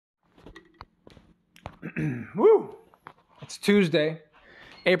Woo! It's Tuesday,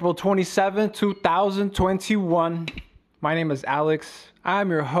 April 27th, 2021. My name is Alex. I'm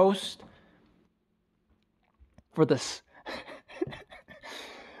your host for this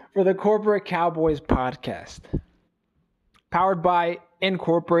for the Corporate Cowboys podcast, powered by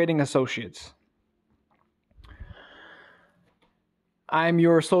Incorporating Associates. I'm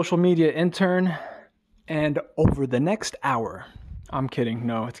your social media intern, and over the next hour, I'm kidding.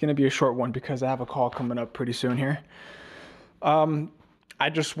 No, it's going to be a short one because I have a call coming up pretty soon here. I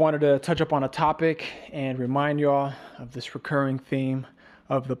just wanted to touch up on a topic and remind y'all of this recurring theme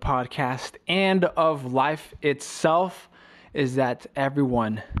of the podcast and of life itself is that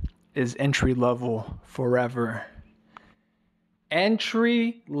everyone is entry level forever.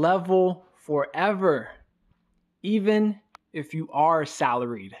 Entry level forever, even if you are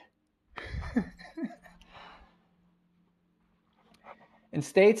salaried. In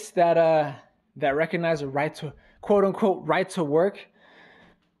states that recognize a right to, quote unquote, right to work,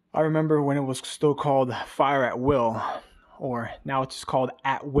 I remember when it was still called fire at will, or now it's just called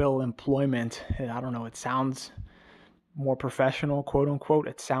at will employment. I don't know, it sounds more professional, quote unquote.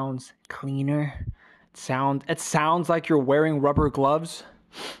 It sounds cleaner. It sounds like you're wearing rubber gloves.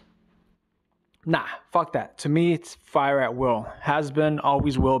 Nah, fuck that. To me, it's fire at will. Has been,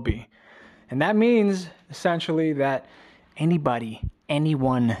 always will be. And that means essentially that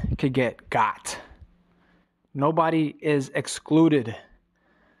anyone could get got. Nobody is excluded.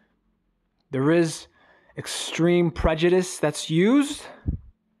 There is extreme prejudice that's used,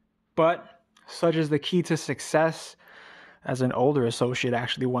 but such is the key to success, as an older associate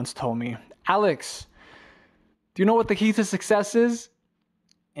actually once told me. Alex, do you know what the key to success is?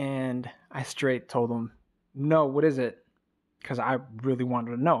 And I straight told him, no, what is it? Because I really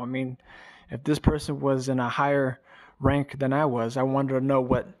wanted to know. I mean, if this person was in a higher rank than I was, I wanted to know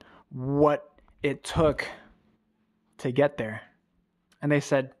what it took to get there. And they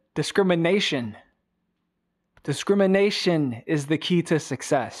said, discrimination. Discrimination is the key to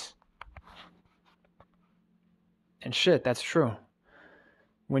success. And shit, that's true.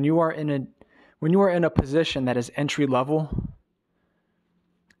 When you are in a position that is entry level,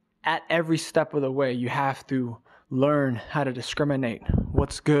 at every step of the way, you have to learn how to discriminate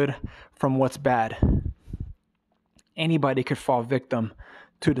what's good from what's bad. Anybody could fall victim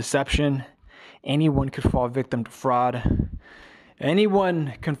to deception. Anyone could fall victim to fraud.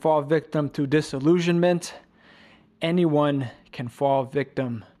 Anyone can fall victim to disillusionment. Anyone can fall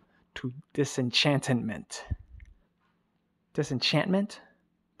victim to disenchantment. Disenchantment?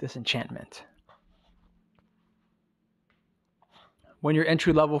 Disenchantment. When you're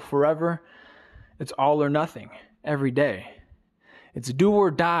entry level forever, it's all or nothing every day. It's do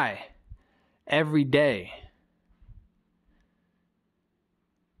or die every day.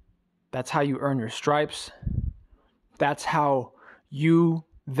 That's how you earn your stripes. That's how you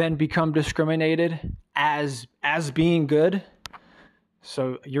then become discriminated as being good.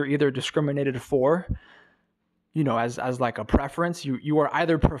 So you're either discriminated for, as like a preference. You are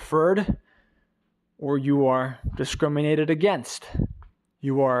either preferred or you are discriminated against.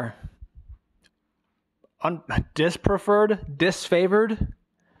 You are dispreferred, disfavored.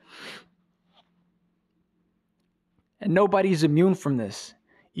 And nobody's immune from this.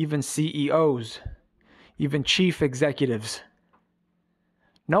 Even CEOs, even chief executives.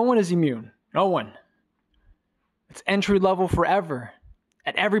 No one is immune. No one. It's entry level forever.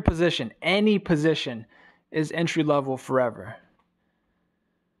 At every position, any position is entry level forever.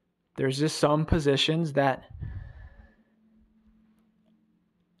 There's just some positions that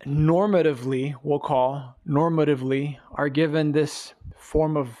normatively are given this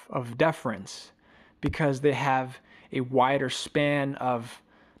form of deference because they have a wider span of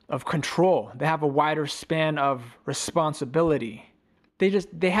control. They have a wider span of responsibility.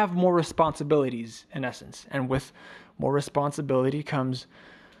 They have more responsibilities in essence. And with more responsibility comes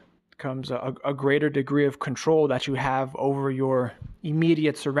a greater degree of control that you have over your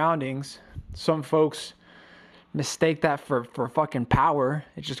immediate surroundings. Some folks mistake that for fucking power.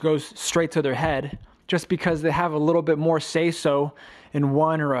 It just goes straight to their head just because they have a little bit more say-so in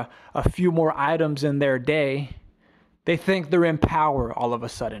one or a few more items in their day. They think they're in power all of a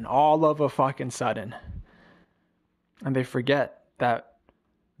fucking sudden. And they forget that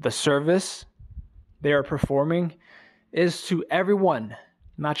the service they are performing is to everyone,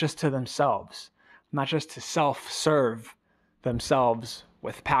 not just to themselves, not just to self-serve themselves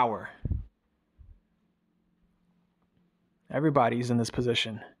with power. Everybody's in this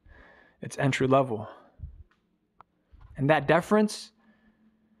position. It's entry level. And that deference,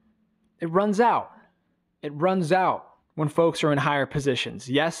 it runs out. when folks are in higher positions.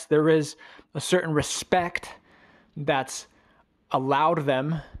 Yes, there is a certain respect that's allowed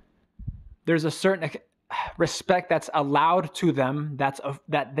them. There's a certain respect that's allowed to them,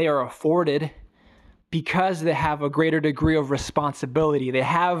 that they are afforded because they have a greater degree of responsibility. They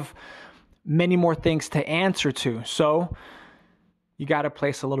have many more things to answer to. So you got to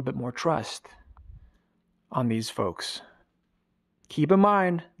place a little bit more trust on these folks. Keep in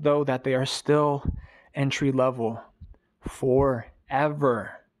mind, though, that they are still entry level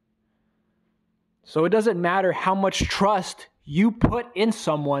forever. So it doesn't matter how much trust you put in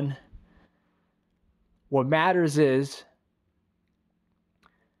someone. What matters is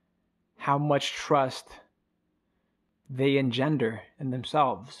how much trust they engender in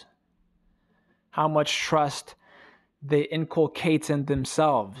themselves, how much trust they inculcate in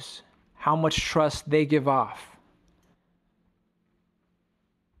themselves, how much trust they give off,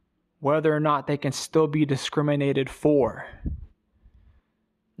 whether or not they can still be discriminated for.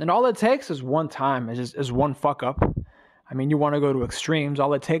 And all it takes is one time, is one fuck up. I mean, you want to go to extremes,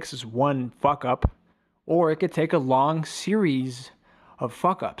 all it takes is one fuck up, or it could take a long series of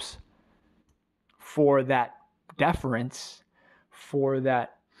fuck ups for that deference, for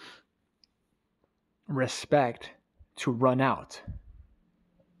that respect to run out.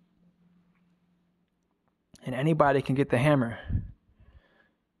 And anybody can get the hammer.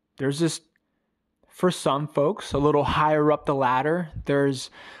 There's just, for some folks, a little higher up the ladder, there's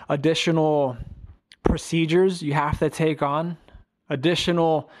additional procedures you have to take on,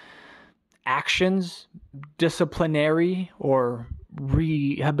 additional actions, disciplinary or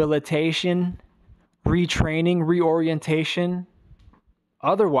rehabilitation, retraining, reorientation.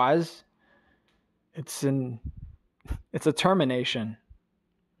 Otherwise, it's a termination.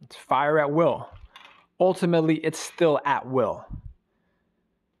 It's fire at will. Ultimately, it's still at will.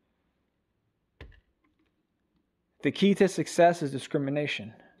 The key to success is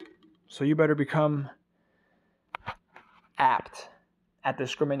discrimination. So you better become apt at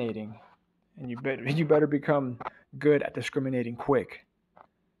discriminating. And you better become good at discriminating quick.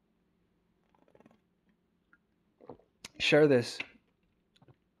 Share this.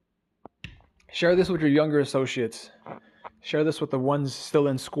 Share this with your younger associates. Share this with the ones still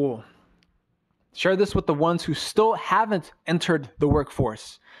in school. Share this with the ones who still haven't entered the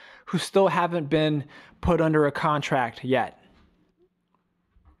workforce, who still haven't been put under a contract yet.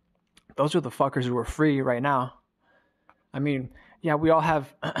 Those are the fuckers who are free right now. I mean, yeah, we all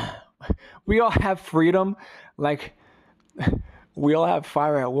have freedom. Like, we all have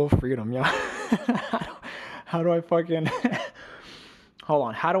fire at will freedom, yeah. How do I fucking hold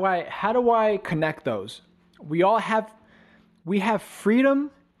on? How do I connect those? We have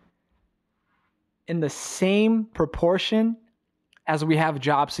freedom in the same proportion as we have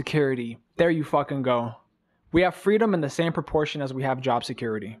job security. There you fucking go. We have freedom in the same proportion as we have job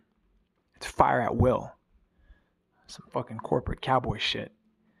security. It's fire at will. Some fucking corporate cowboy shit.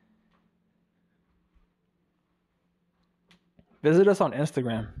 Visit us on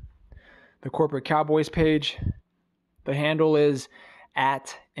Instagram. The Corporate Cowboys page. The handle is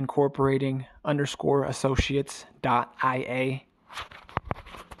at incorporating_associates.ia.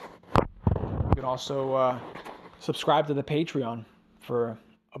 You can also subscribe to the Patreon for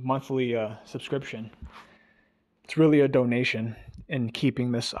a monthly subscription. It's really a donation in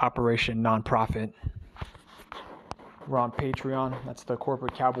keeping this operation nonprofit. We're on Patreon. That's the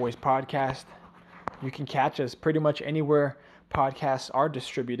Corporate Cowboys podcast. You can catch us pretty much anywhere podcasts are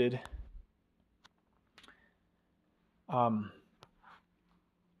distributed. Oh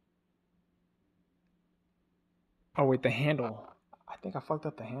wait, the handle. I think I fucked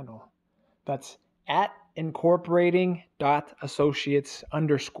up the handle. That's at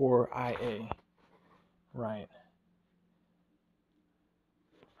incorporating.associates_ia. Right.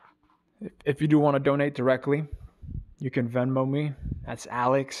 If you do want to donate directly, you can Venmo me. That's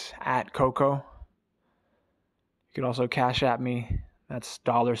Alex at Coco. You can also Cash App me. That's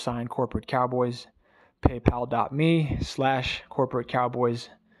 $ Corporate Cowboys. PayPal.me/Corporate Cowboys.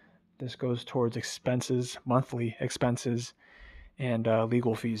 This goes towards expenses, monthly expenses, and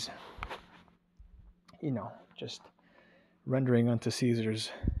legal fees. You know, just rendering unto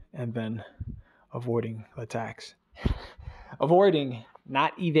Caesar's and then avoiding the tax. Avoiding,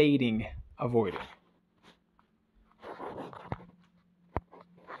 not evading, avoiding.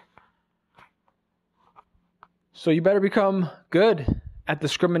 So you better become good at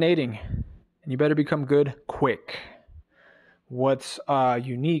discriminating, and you better become good quick. What's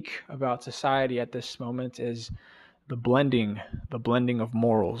unique about society at this moment is the blending of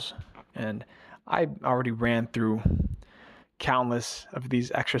morals. And I already ran through countless of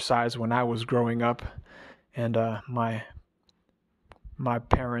these exercises when I was growing up And my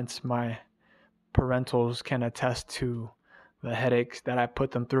parents, my parentals can attest to the headaches that I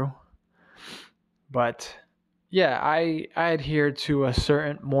put them through. But yeah, I adhered to a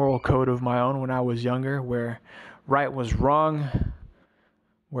certain moral code of my own when I was younger, where right was wrong,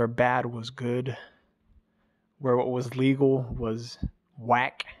 where bad was good, where what was legal was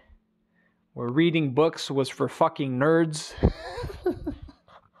whack, where reading books was for fucking nerds.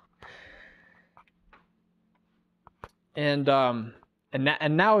 And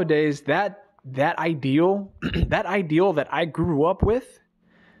nowadays that ideal that ideal that I grew up with,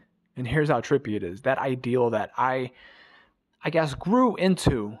 and here's how trippy it is, that ideal that I guess grew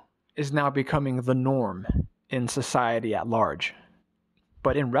into is now becoming the norm in society at large.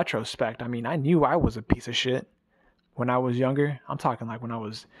 But in retrospect, I mean, I knew I was a piece of shit when I was younger. I'm talking like when I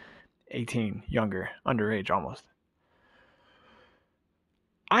was 18, younger, underage almost.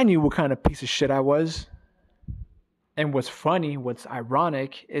 I knew what kind of piece of shit I was. And what's funny, what's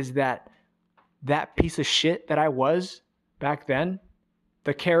ironic, is that piece of shit that I was back then,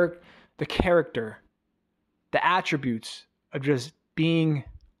 the character, the attributes of just being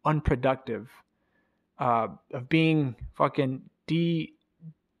unproductive, of being fucking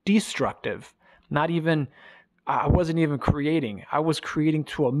destructive. I wasn't even creating. I was creating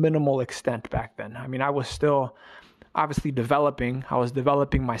to a minimal extent back then. I mean, I was still obviously developing. I was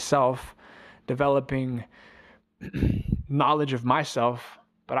developing myself, developing knowledge of myself,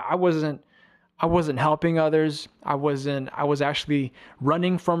 but I wasn't helping others. I was actually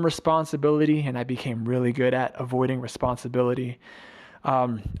running from responsibility, and I became really good at avoiding responsibility.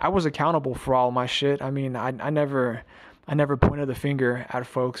 I was accountable for all my shit. I mean, I never pointed the finger at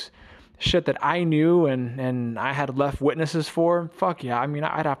folks. Shit that I knew and I had left witnesses for, fuck yeah. I mean,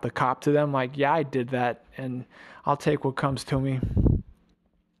 I'd have to cop to them like, yeah, I did that, and I'll take what comes to me.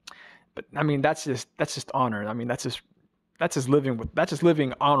 But I mean, that's just honor. I mean, that's just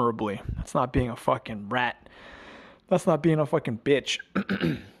living honorably. That's not being a fucking rat. That's not being a fucking bitch.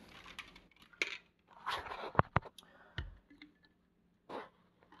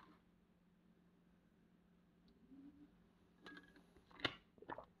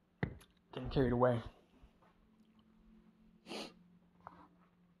 Getting carried away.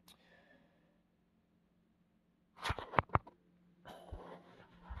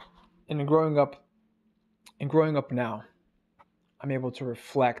 And growing up now, I'm able to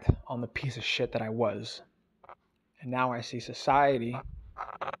reflect on the piece of shit that I was. And now I see society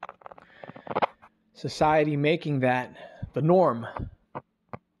making that the norm.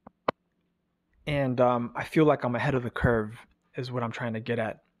 And I feel like I'm ahead of the curve is what I'm trying to get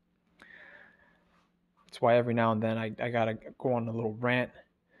at. That's why every now and then I gotta go on a little rant.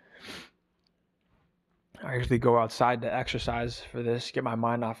 I usually go outside to exercise for this, get my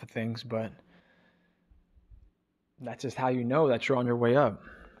mind off of things, but that's just how you know that you're on your way up.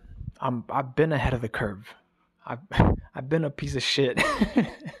 I've been ahead of the curve. I've been a piece of shit.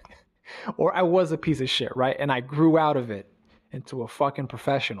 Or I was a piece of shit, right? And I grew out of it into a fucking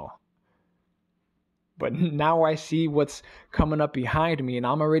professional. But now I see what's coming up behind me, and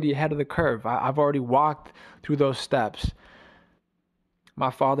I'm already ahead of the curve. I've already walked through those steps. My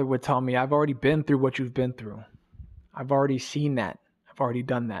father would tell me, I've already been through what you've been through. I've already seen that. I've already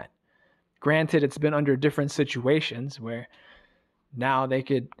done that. Granted, it's been under different situations where now they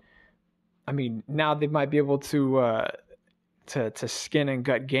might be able to skin and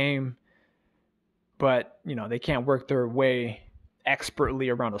gut game, but they can't work their way expertly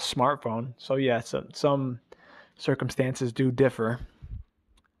around a smartphone. So yeah, some circumstances do differ,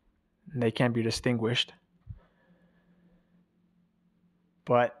 and they can be distinguished.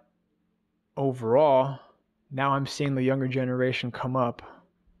 But overall, now I'm seeing the younger generation come up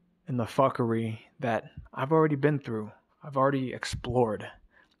in the fuckery that I've already been through. I've already explored.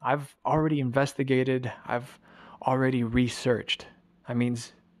 I've already investigated. I've already researched. That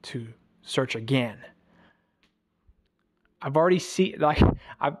means to search again. I've already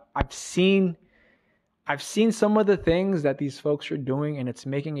I've seen some of the things that these folks are doing, and it's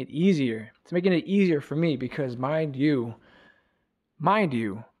making it easier. It's making it easier for me because mind you,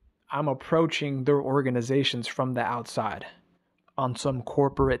 I'm approaching their organizations from the outside on some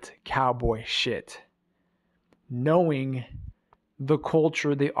corporate cowboy shit, knowing the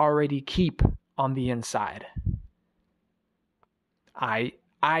culture they already keep on the inside.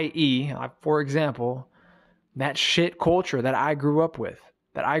 I.e., for example, that shit culture that I grew up with,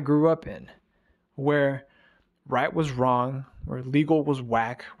 that I grew up in, where right was wrong, where legal was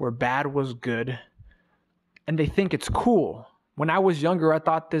whack, where bad was good, and they think it's cool. When I was younger, I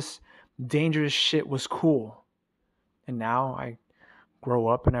thought this dangerous shit was cool. And now I grow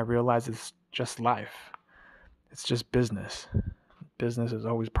up and I realize it's just life. It's just business. Business is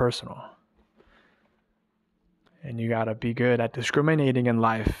always personal. And you gotta be good at discriminating in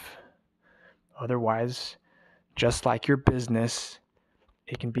life. Otherwise, just like your business,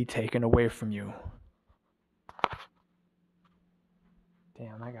 it can be taken away from you.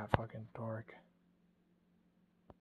 Damn, I got fucking dark.